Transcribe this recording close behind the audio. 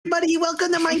everybody,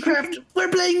 welcome to Minecraft. We're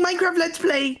playing Minecraft Let's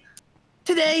Play.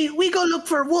 Today, we go look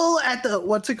for wool at the,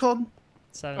 what's it called?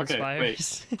 Seven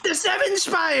Spires. The 7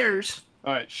 Spires.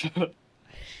 Alright, shut up.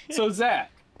 So,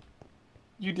 Zach,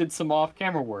 you did some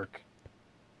off-camera work.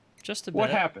 Just a bit.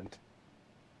 What happened?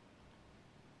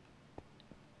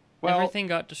 Well, everything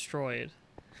got destroyed.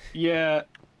 Yeah,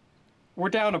 we're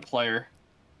down a player.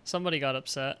 Somebody got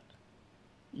upset.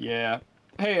 Yeah.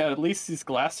 Hey, at least these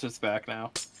glasses back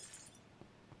now.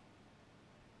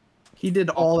 He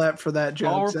did all that for that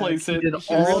joke. I'll replace it. He did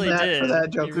He all really that did. for that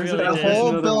joke. He really that did. whole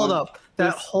Another build-up. That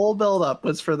There's- whole build-up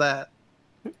was for that.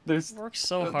 There's Works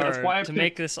so that's why I hard to picked-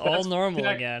 make this all normal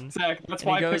Zach, again. Zach, that's And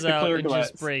why he I goes picked the out clear and glass.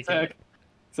 just breaks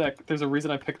Zach, there's a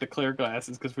reason I picked the clear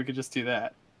glasses, because we could just do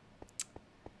that.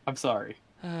 I'm sorry.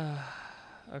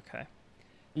 Okay.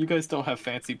 You guys don't have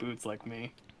fancy boots like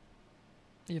me.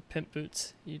 You have pimp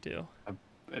boots. You do.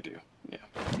 I do, yeah.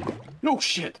 No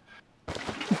shit!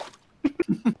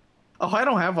 Oh, I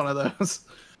don't have one of those.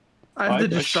 I have the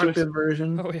destructive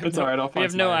version. Oh, we have It's no, alright, I'll we find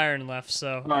have some no iron. iron left,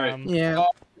 so. Alright. Yeah.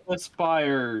 The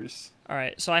Spires.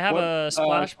 Alright, so I have What, a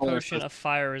splash color is potion this? of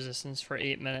fire resistance for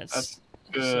 8 minutes. That's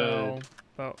good. So,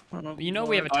 but you know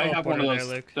we have a I have one teleporter of there, those.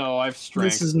 Luke. No, I have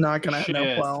strength. This is not going to end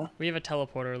Shit. up well. We have a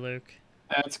teleporter, Luke.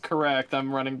 That's correct.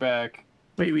 I'm running back.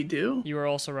 Wait, we do? You were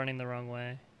also running the wrong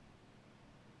way.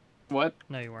 What?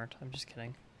 No, you weren't. I'm just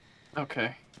kidding.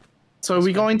 Okay. So are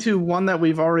we going to one that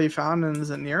we've already found and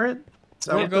is it near it? Is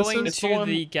that We're what this going is? to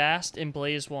the gassed and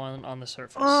blaze one on the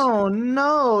surface. Oh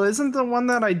no! Isn't the one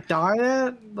that I died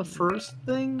at the first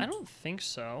thing? I don't think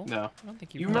so. No. I don't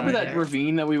think You remember that died.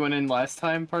 ravine that we went in last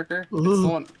time, Parker? It's Ooh. the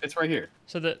one. It's right here.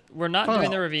 So that we're not Oh. doing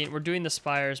the ravine. We're doing the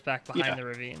spires back behind Yeah. the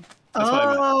ravine. That's what I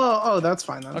meant. Oh, that's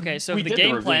fine then. Okay, so We the did the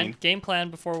game plan. ravine. Game plan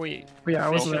before we Yeah, I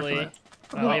wasn't there for officially.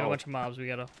 that. We have a Uh-oh. bunch of mobs. We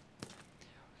gotta.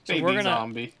 So Baby we're gonna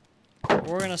zombie.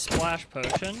 splash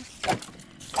potion,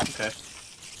 Okay.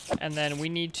 and then we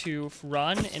need to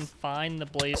run and find the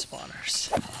blaze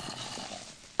spawners.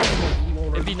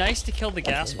 It'd be nice to kill the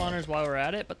gas spawners while we're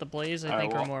at it, but the blaze I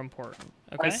think are well, more important.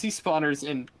 I Okay. see spawners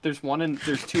in. There's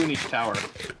two in each tower.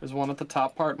 There's one at the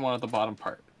top part and one at the bottom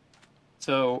part.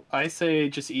 So I say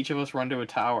just each of us run to a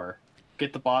tower,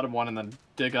 get the bottom one, and then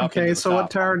dig up. Okay, into the so what top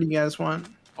tower one. do you guys want?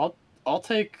 I'll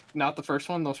take not the first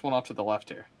one. This one off to the left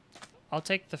here. I'll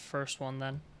take the first one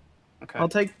then. Okay. I'll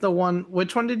take the one.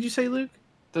 Which one did you say, Luke?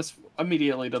 This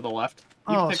immediately to the left.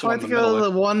 You Oh, pick so I one have in to the go middle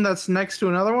to the one that's next to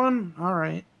another one. All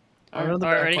right. I'll go to the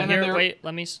All right, back ready? one. And then Here, there- wait.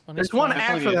 Let me. There's one spawn.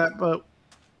 after that, but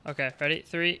Okay, ready?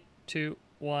 3, 2,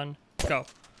 1, go.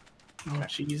 oh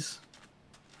jeez,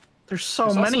 there's so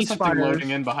There's many also something spiders. loading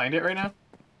in behind it right now.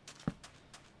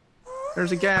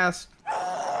 There's a gas.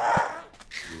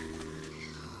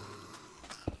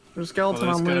 There's a Oh, skeleton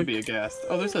there's on gonna Luke. be a ghast.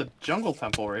 Oh, there's a jungle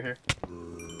temple right here.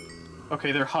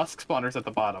 Okay, they're husk spawners at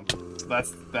the bottom. So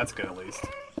that's good at least.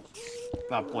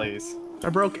 Not blaze. I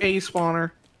broke a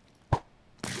spawner.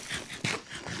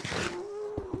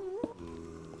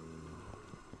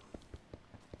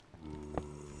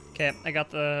 Okay, I got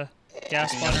the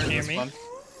gas spawner near me.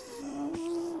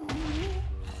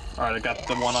 Alright, I got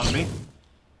the one on me.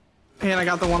 And I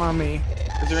got the one on me.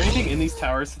 Is there anything in these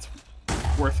towers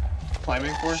that's worth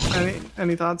climbing for?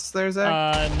 Any thoughts there,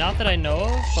 Zach? Not that I know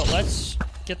of, but let's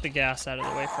get the gas out of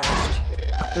the way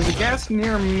first. There's a gas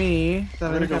near me that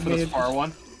I'm I gonna go think for I this made. far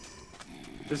one.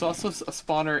 There's also a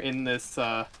spawner in this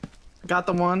Got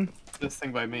the one. this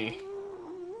thing by me.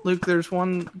 Luke, there's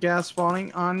one gas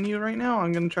spawning on you right now.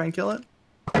 I'm gonna try and kill it.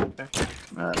 Okay.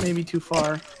 Maybe too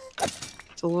far.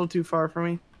 It's a little too far for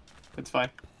me. It's fine.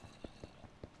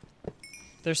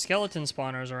 There's skeleton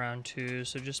spawners around too,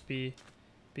 so just be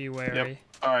wary. Yep.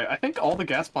 Alright, I think all the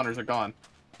gas spawners are gone.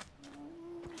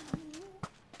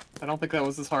 I don't think that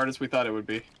was as hard as we thought it would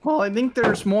be. Well, I think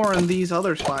there's more in these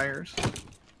other spires.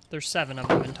 There's 7 of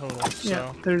them in total, so.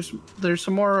 Yeah, there's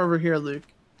some more over here, Luke.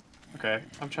 Okay,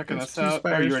 I'm checking There's this 2 out. Oh,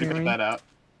 spiders you already near got me. that out.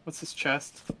 What's this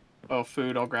chest? Oh,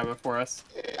 food. I'll grab it for us.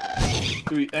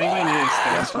 Anybody need any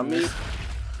stairs from me?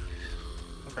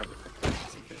 I'll grab it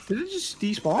just in case. Did it just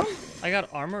despawn? I got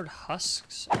armored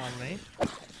husks on me.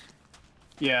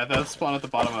 Yeah, they'll spawn at the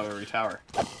bottom of every tower.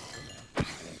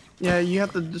 Yeah, you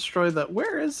have to destroy the.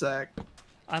 Where is Zach?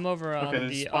 I'm over on Okay,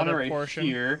 there's the a spawner other right portion.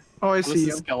 here. Oh, I This see is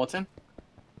you. a skeleton.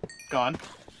 Gone.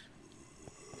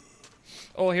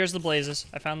 Oh, here's the blazes.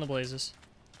 I found the blazes.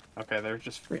 Okay, they're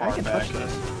just Wait, I far can back. touch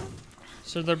this.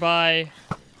 So they're by.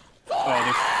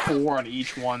 Oh, there's 4 on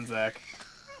each one, Zach.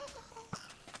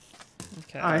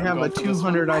 Okay. I have go a for this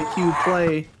 200 IQ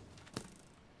play.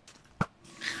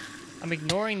 I'm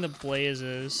ignoring the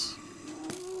blazes.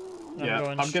 Yeah,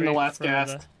 going I'm getting the straight last for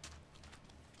ghast.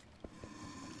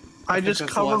 I think just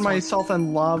that's the covered last one. myself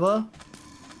in lava,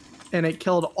 and it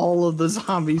killed all of the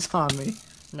zombies on me.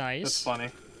 Nice. That's funny.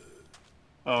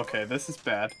 Okay, this is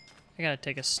bad. I gotta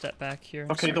take a step back here.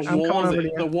 and Okay, start- I'm coming over to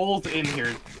you. the wall's in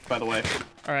here, by the way.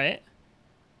 All right.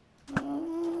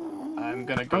 I'm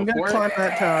gonna go I'm gonna for climb it.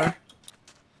 that tower.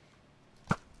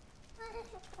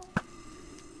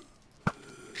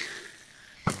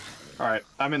 Alright,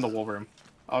 I'm in the wool room.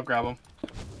 I'll grab them.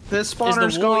 This Is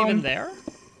spawner's the wool gone. even there?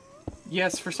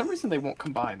 Yes, for some reason they won't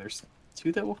combine. There's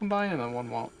 2 that will combine and then 1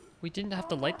 won't. We didn't have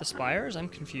to light the spires? I'm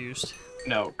confused.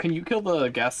 No, can you kill the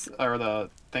gas or the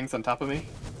things on top of me?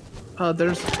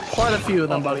 There's quite a few of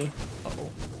them, buddy. Uh-oh.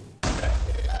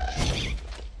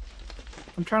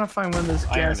 I'm trying to find where this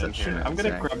Iron gas in is. here. I'm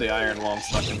gonna grab the iron while I'm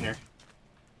stuck in here.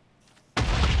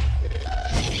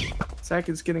 Zach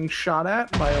is getting shot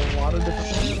at by a lot of different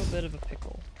A things. little bit of a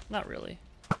pickle. Not really.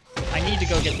 I need to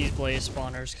go get these blaze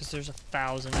spawners because there's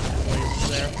 1,000 different blazes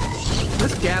there.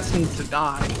 This gas needs to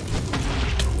die.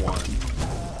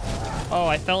 Oh,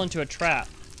 I fell into a trap,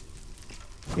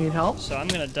 Need help? so I'm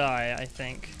gonna die, I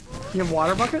think. You have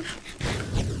water bucket?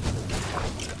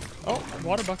 Oh,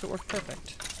 water bucket worked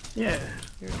perfect. Yeah.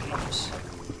 Here it comes.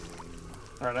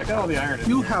 Alright, I got all the iron in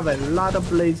You here. have a lot of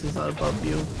blazes above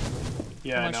you.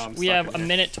 Yeah, How I know. much- I'm we stuck have in a here.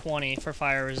 minute 20 for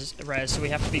fire res, so we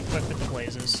have to be quick with the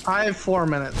blazes. I have 4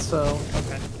 minutes, so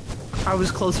Okay. I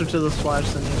was closer to the splash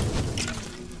than you.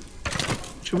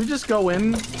 Should we just go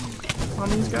in on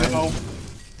these guys? No.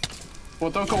 Well,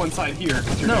 don't go inside here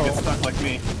because you're No. gonna get stuck like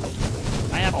me.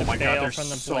 I have Oh to my God, bail there's from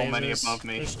the so blazes. many above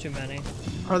me. There's too many.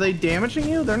 Are they damaging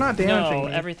you? They're not damaging No,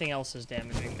 me. everything else is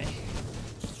damaging me.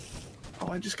 Oh,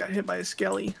 I just got hit by a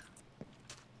skelly.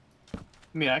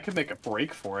 I mean, I could make a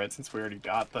break for it since we already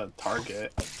got the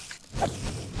target.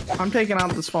 I'm taking out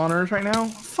the spawners right now.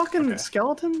 Fucking Okay.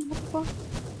 skeleton? What the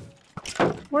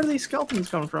fuck? Where are these skeletons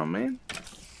coming from, man?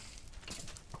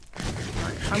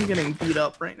 Alright, I'm getting beat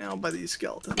up right now by these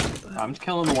skeletons. What the hell? I'm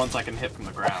killing the ones I can hit from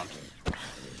the ground.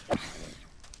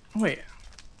 Wait.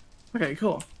 Okay,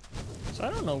 cool. So I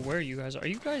don't know where you guys are. Are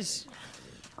you guys...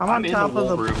 I'm I'm on in the top of wool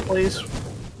the room. place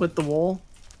with the wool.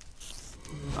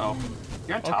 Oh.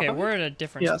 You're on top Okay, of we're it? at a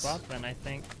different Yes. spot then, I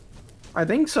think. I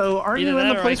think so. Aren't Either you in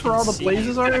that the or I place where can all the see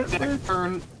blazes are? Zach,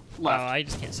 turn Oh, left. I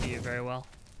just can't see you very well.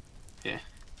 Yeah.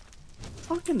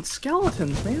 Fucking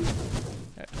skeletons, man.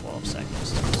 At 12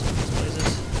 seconds. to these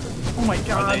blazes. Oh my Are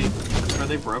god.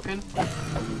 they broken?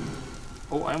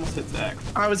 Oh, I almost hit Zach.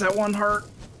 I was at 1 heart.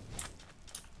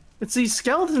 It's these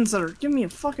skeletons that are giving me a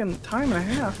fucking time and a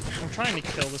half. I'm trying to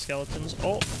kill the skeletons.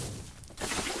 Oh,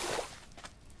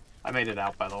 I made it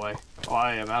out, by the way. Oh,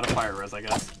 I am out of fire res, I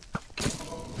guess.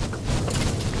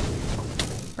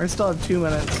 I still have 2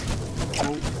 minutes.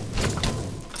 Oh,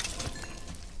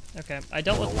 okay. I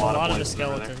dealt with a lot of lot of the blazes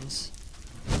over there. skeletons.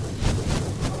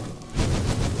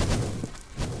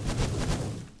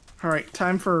 Alright,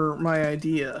 time for my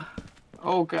idea.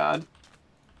 oh God.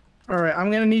 Alright,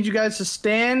 I'm gonna need you guys to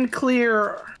stand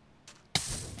clear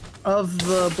of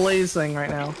the blaze thing right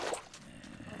now.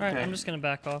 Alright, Okay. I'm just gonna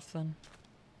back off then.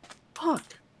 Fuck.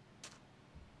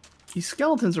 These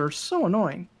skeletons are so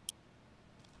annoying.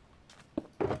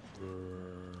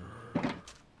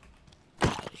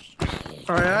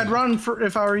 Alright, I'd run for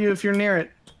if I were you if you're near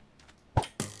it.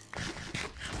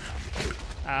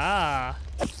 Ah.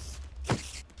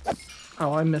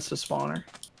 Oh, I missed a spawner.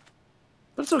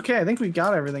 But it's okay, I think we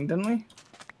got everything, didn't we?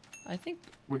 I think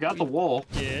We got the wool.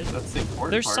 did. That's the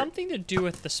important There's part. something to do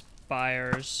with the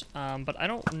spires, but I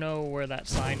don't know where that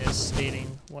sign is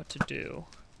stating what to do.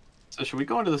 So should we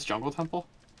go into this jungle temple?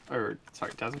 Or,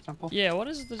 sorry, desert temple? Yeah, what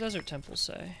does the desert temple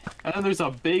say? And then there's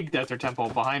a big desert temple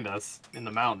behind us in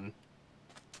the mountain.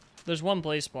 There's one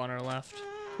blaze spawner left.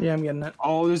 Yeah, I'm getting it.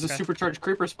 Oh, there's a Okay. supercharged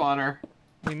creeper spawner.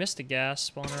 We missed a gas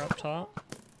spawner up top.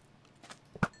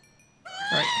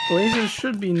 Alright, blazes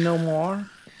should be no more.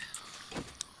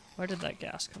 Where did that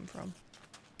gas come from?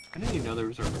 I didn't even know there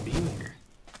was a ravine here.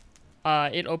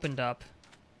 It opened up.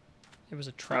 It was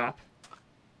a trap.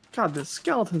 God, the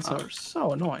skeletons are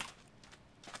so annoying.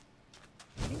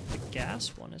 I think the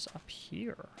gas one is up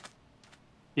here.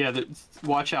 Yeah,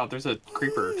 watch out. There's a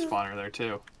creeper spawner there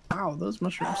too. Wow, those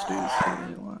mushroom stews hurt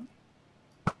me a lot.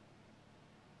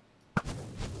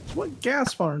 So what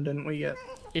gas spawner didn't we get?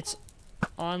 It's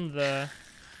on the...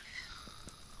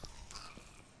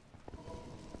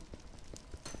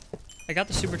 I got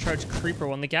the supercharged creeper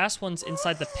one. The gas one's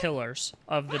inside the pillars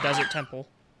of the desert temple.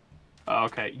 Oh,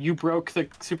 okay. You broke the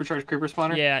supercharged creeper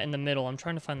spawner? Yeah, in the middle. I'm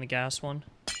trying to find the gas one.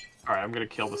 Alright, I'm gonna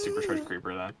kill the supercharged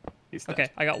creeper then. He's dead. Okay,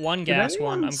 I got one Did gas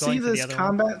anyone one. I'm see going for the this other one.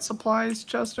 combat supplies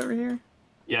chest over here?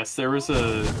 Yes, there was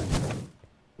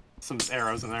some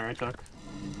arrows in there I took.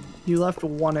 You left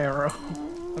one arrow.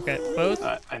 Okay, both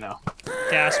I know.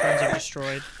 gas ones are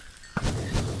destroyed.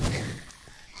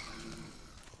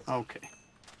 Okay.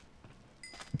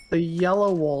 The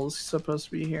yellow wool's supposed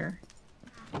to be here.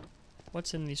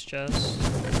 What's in these chests?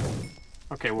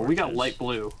 Okay, well, we got light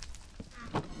blue.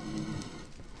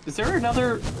 Is there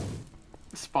another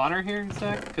spawner here,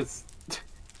 Zach? Because...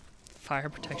 Fire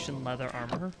protection leather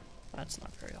armor? That's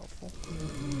not very helpful.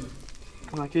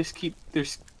 I just keep...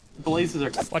 There's... Blazes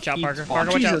are... Watch out, keep Parker.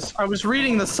 spawning. Parker, watch Jesus, I was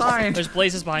reading the sign. There's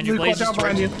blazes behind you. Luke, watch Blazes out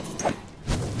behind towards you.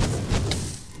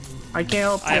 I can't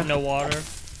help I have you. no water.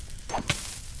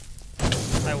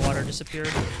 My water disappeared.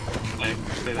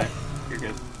 Stay there. You're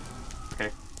good. Okay.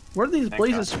 Where are these Thank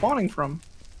blazes God. spawning from?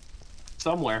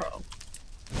 Somewhere.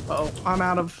 Oh, I'm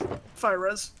out of fire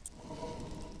res.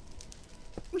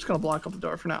 I'm just gonna block up the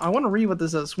door for now. I want to read what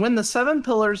this is. When the 7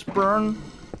 pillars burn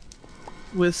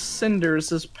with cinders,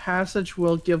 this passage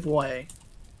will give way.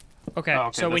 Okay, Oh,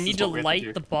 okay, so we this need is to what we have to light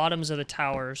do. the bottoms of the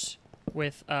towers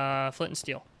with flint and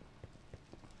steel.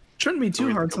 Shouldn't be we too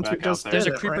have to hard go since we back out just there. did There's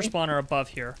a it, creeper right? spawner above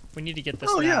here. We need to get this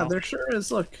Oh now. yeah, there sure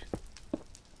is. Look.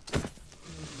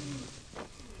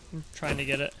 I'm trying to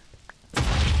get it.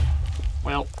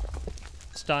 Well,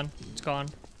 It's done. It's gone.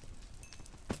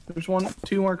 There's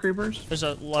 2 more creepers. There's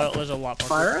a lot more.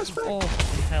 Fire aspect? Oh,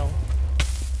 hell.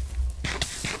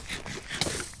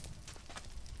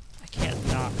 I can't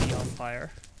not be on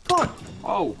fire. Fuck.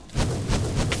 oh.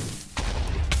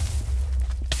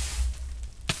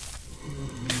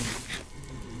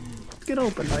 Get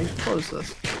open. I close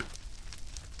this.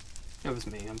 It was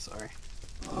me, I'm sorry.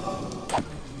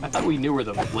 I thought we knew where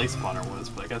the blaze spawner was,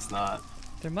 but I guess not.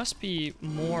 There must be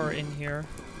more in here.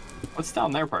 What's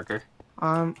down there, Parker?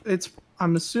 I'm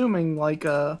assuming like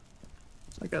a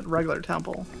regular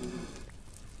temple.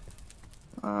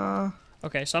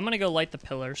 Okay, so I'm gonna go light the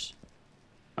pillars.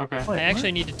 Okay. Wait, I actually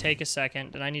what? need to take a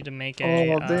second, and I need to make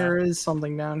a. Oh, there is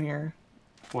something down here.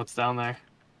 What's down there?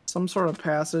 Some sort of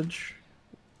passage.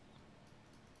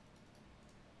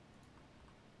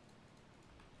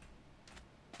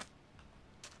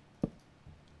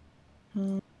 I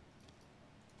don't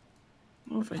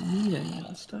know if I need any of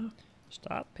that stuff.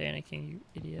 Stop panicking, you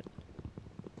idiot.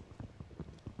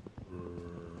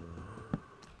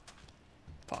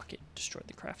 Fuck it, destroyed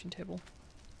the crafting table.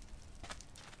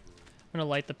 I'm gonna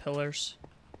light the pillars.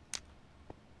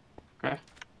 Okay.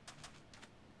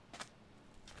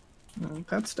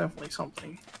 That's definitely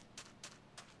something.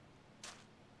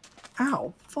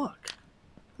 Ow, fuck.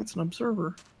 That's an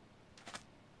observer.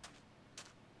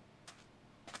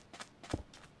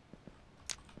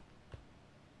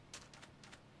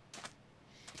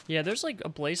 Yeah, there's like a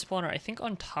blaze spawner, I think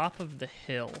on top of the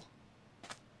hill.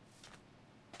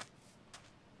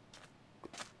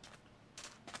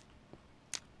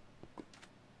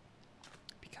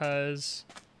 Because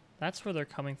that's where they're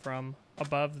coming from,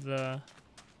 above the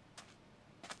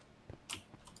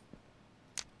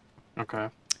Okay.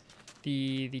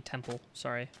 the temple,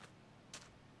 sorry.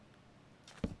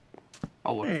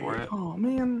 I'll look Hey, for it. oh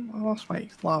man, I lost my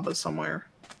lava somewhere.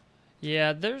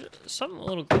 Yeah, there's something a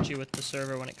little glitchy with the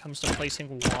server when it comes to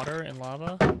placing water in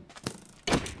lava.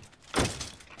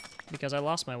 Because I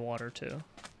lost my water too.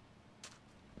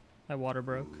 My water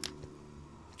broke.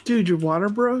 Dude, your water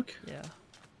broke? Yeah.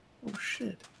 Oh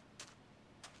shit.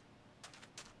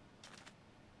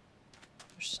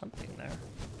 There's something there.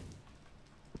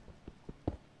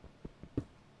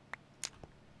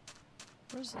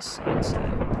 What does the sign say?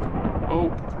 Oh,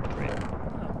 Great.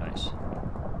 Oh, nice.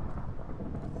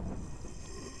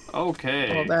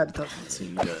 okay. Well, that doesn't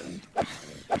seem good.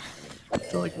 I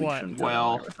feel like we What? shouldn't go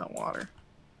Well- down there without water.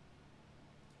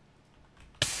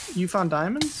 You found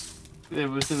diamonds? It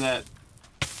was in the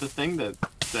thing that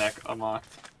Zach unlocked.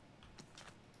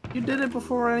 You did it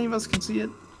before any of us can see it.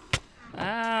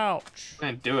 Ouch! I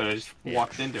didn't do it, I just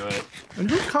walked into it.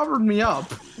 And who covered me up?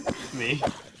 Me.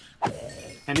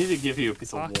 I need to give you a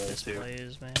piece of Fuck wool, this too.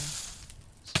 blaze, man. This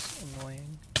is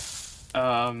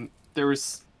annoying. There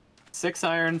was 6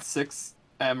 iron, 6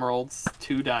 emeralds,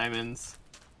 2 diamonds.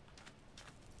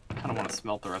 I kind of want to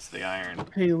smelt the rest of the iron. Do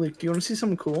Hey, Luke, do you want to see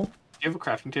something cool? you have a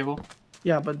crafting table?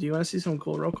 Yeah, but do you want to see something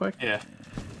cool real quick? Yeah.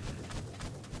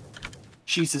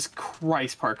 Jesus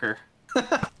Christ, Parker.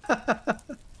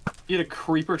 You had a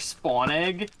creeper spawn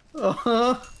egg?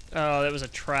 Uh-huh. Oh, that was a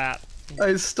trap.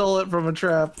 I stole it from a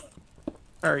trap.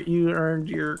 Alright, you earned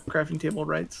your crafting table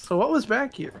rights. So what was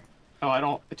back here? Oh, I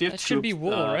don't... Do you have That should be troops?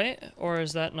 wool, right? Or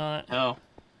is that not? No.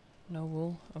 No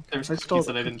wool? Okay. There's I stole cookies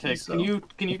that the I didn't take. cookies,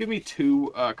 Can you give me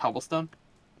 2 cobblestone?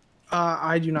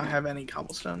 I do not have any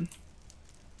cobblestone.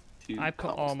 2 I put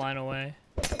all cobblestone. mine away.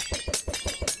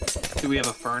 Do we have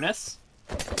a furnace?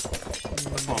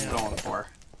 That's what I'm going for.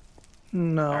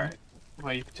 No. Alright.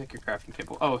 Well, you can take your crafting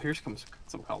table. Oh, here's comes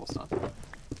some cobblestone.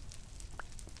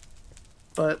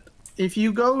 But if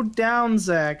you go down,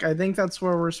 Zach, I think that's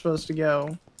where we're supposed to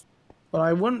go. But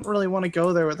I wouldn't really want to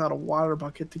go there without a water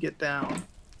bucket to get down.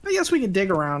 I guess we could dig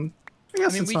around. I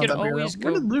guess mean, it's we not could that big. always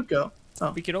Where go- did Luke go?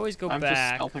 Oh, We could always go I'm just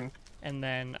back helping. and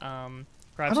then I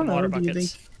grab don't some know. water Do you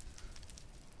buckets.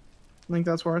 think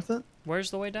that's worth it?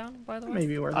 Where's the way down, by the way?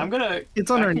 Maybe worth I'm it. gonna.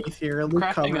 It's underneath here. Luke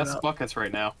Crafting covered us up. buckets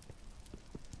right now.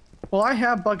 Well, I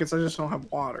have buckets. I just don't have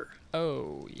water.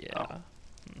 Oh, yeah. Oh.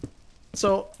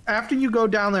 So after you go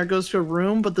down there, it goes to a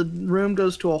room, but the room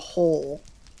goes to a hole.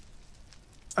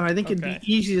 And I think it'd Okay.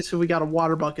 be easiest if we got a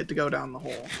water bucket to go down the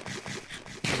hole.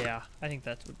 Yeah, I think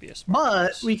that would be a smart But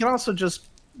choice. we can also just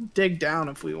dig down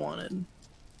if we wanted.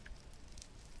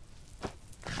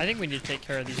 I think we need to take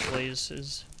care of these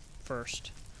blazes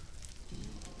first.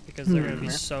 Because they're going to be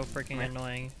so freaking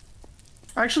annoying.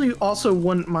 I actually also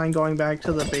wouldn't mind going back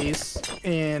to the base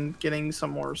and getting some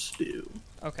more stew.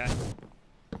 Okay.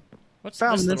 What's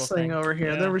Found this this little thing over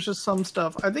here. Yeah. There was just some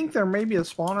stuff. I think there may be a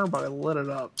spawner, but I lit it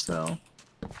up, so...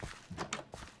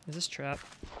 Is this trap?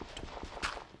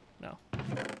 No.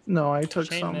 No, I took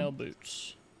Chainmail some.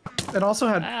 boots. It also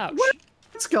had... Ouch. Where did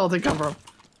that skeleton come from?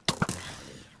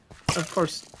 Of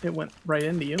course, it went right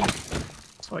into you.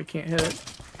 So I can't hit it.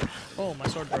 Oh, my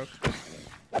sword broke.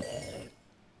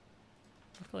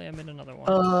 Luckily, I made another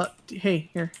one. Hey,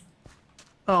 here.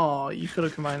 Oh, you could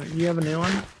have combined it. You have a new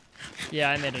one? Yeah,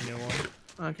 I made a new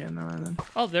one. Okay, never mind then.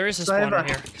 Oh, there is a So I have spawner a-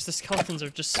 here, because the skeletons are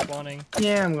just spawning.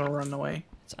 Yeah, I'm gonna run away.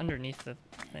 It's underneath the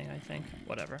thing, I think.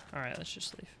 Whatever. Alright, let's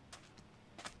just leave.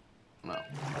 No.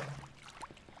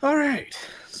 Alright,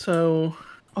 so...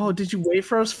 Oh, did you wait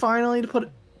for us finally to put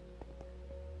it...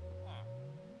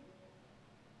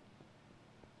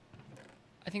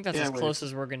 I think that's Yeah, as wait. close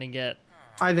as we're gonna get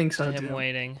I think to so, him too.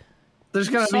 waiting. There's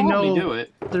You gonna be saw me do no...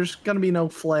 it. There's gonna be no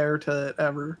flare to it,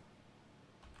 ever.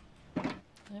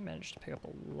 I managed to pick up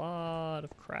a lot of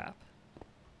crap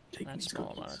Take in that these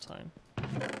small cookies. amount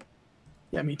of time.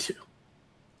 Yeah, me too.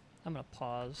 I'm gonna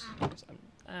pause. 'Cause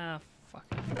fuck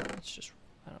it. It's just,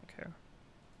 I don't care.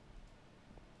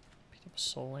 Picked up a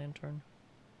soul lantern.